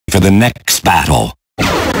for the next battle.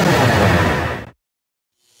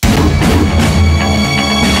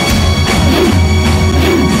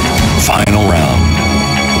 Final round.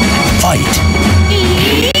 Fight.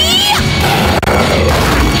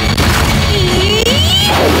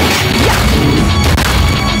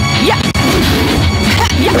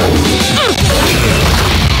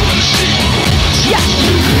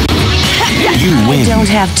 You win. I don't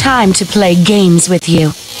have time to play games with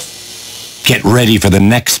you. Get ready for the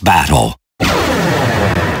next battle.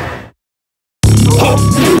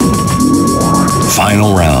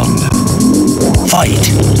 Final round. Fight.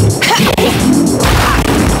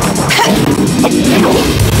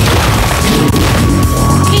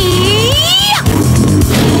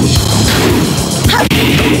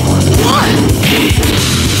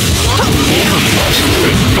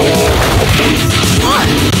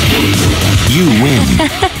 You win.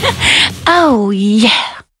 Oh,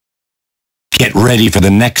 yeah. Get ready for the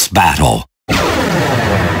next battle.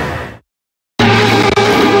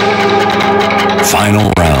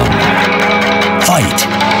 Final round. Fight.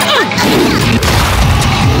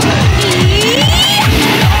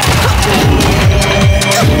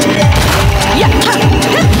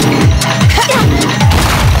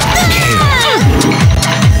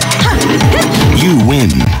 You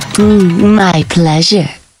win. My pleasure.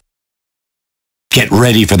 Get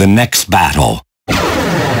ready for the next battle.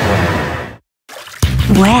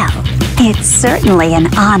 Well, it's certainly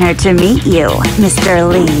an honor to meet you, Mr.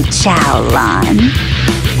 Lee Chaolan.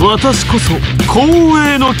 私こそ光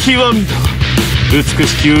栄の極みだ。美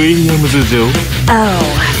しきウィリアムズ女王。 Oh,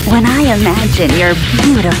 when I imagine your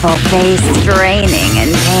beautiful face straining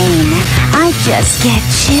in pain, I just get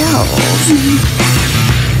chills.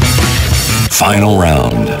 Final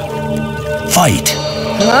round. Fight.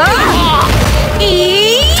 Oh,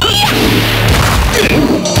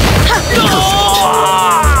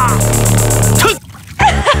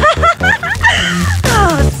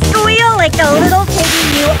 squeal like the little piggy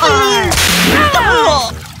you are.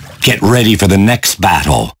 Get ready for the next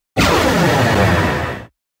battle. 1,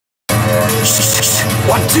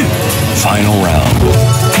 2. Final round.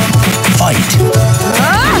 Fight.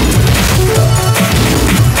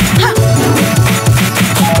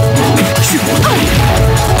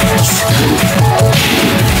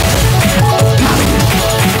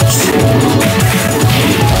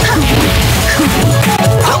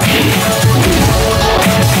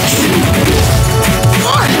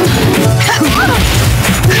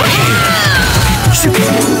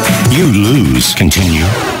 You lose. Continue.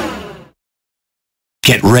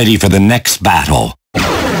 Get ready for the next battle.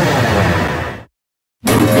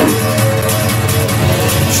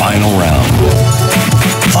 Final round.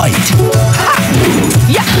 Fight.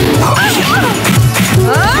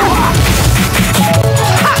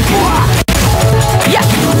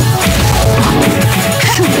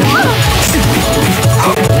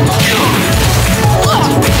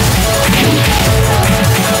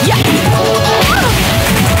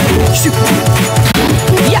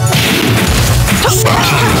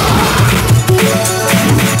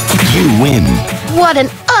 You win. What an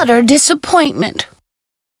utter disappointment.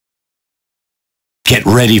 Get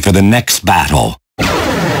ready for the next battle.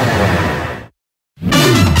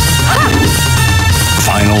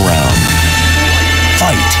 Final round.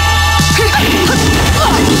 Fight.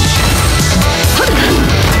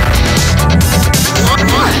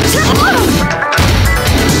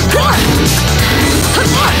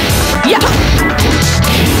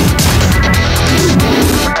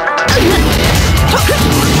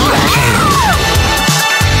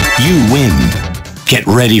 You win. Get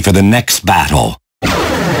ready for the next battle.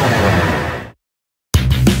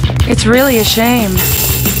 It's really a shame.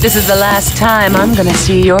 This is the last time I'm gonna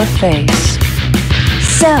see your face.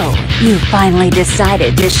 So, you finally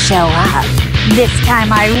decided to show up. This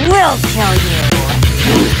time I will kill you.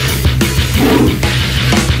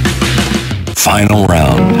 Final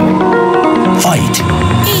round. Fight.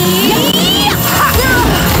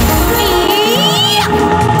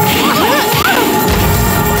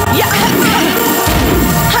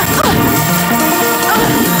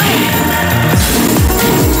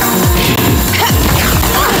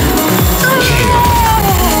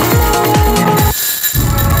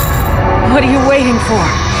 What are you waiting for?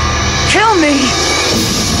 Kill me!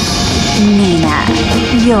 Nina,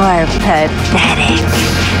 you're pathetic.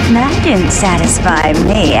 That didn't satisfy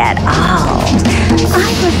me at all. I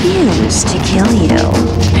refuse to kill you.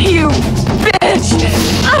 You bitch!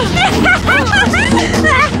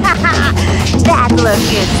 That look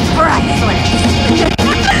is priceless.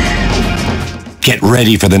 Get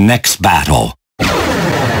ready for the next battle.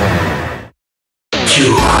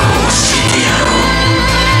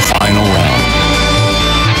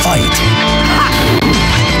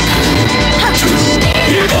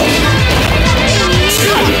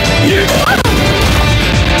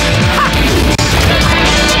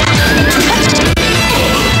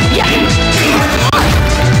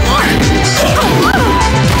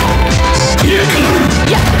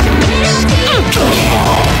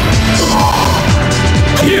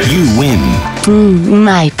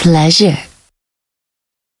 My pleasure.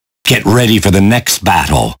 Get ready for the next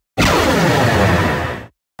battle.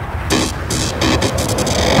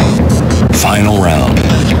 Final round.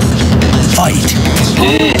 Fight.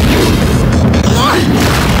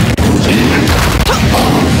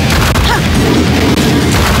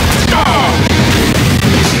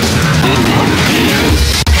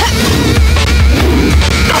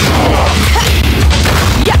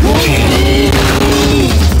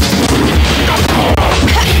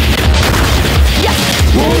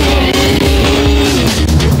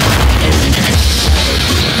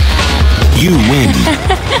 You win.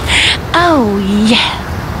 Oh, yeah.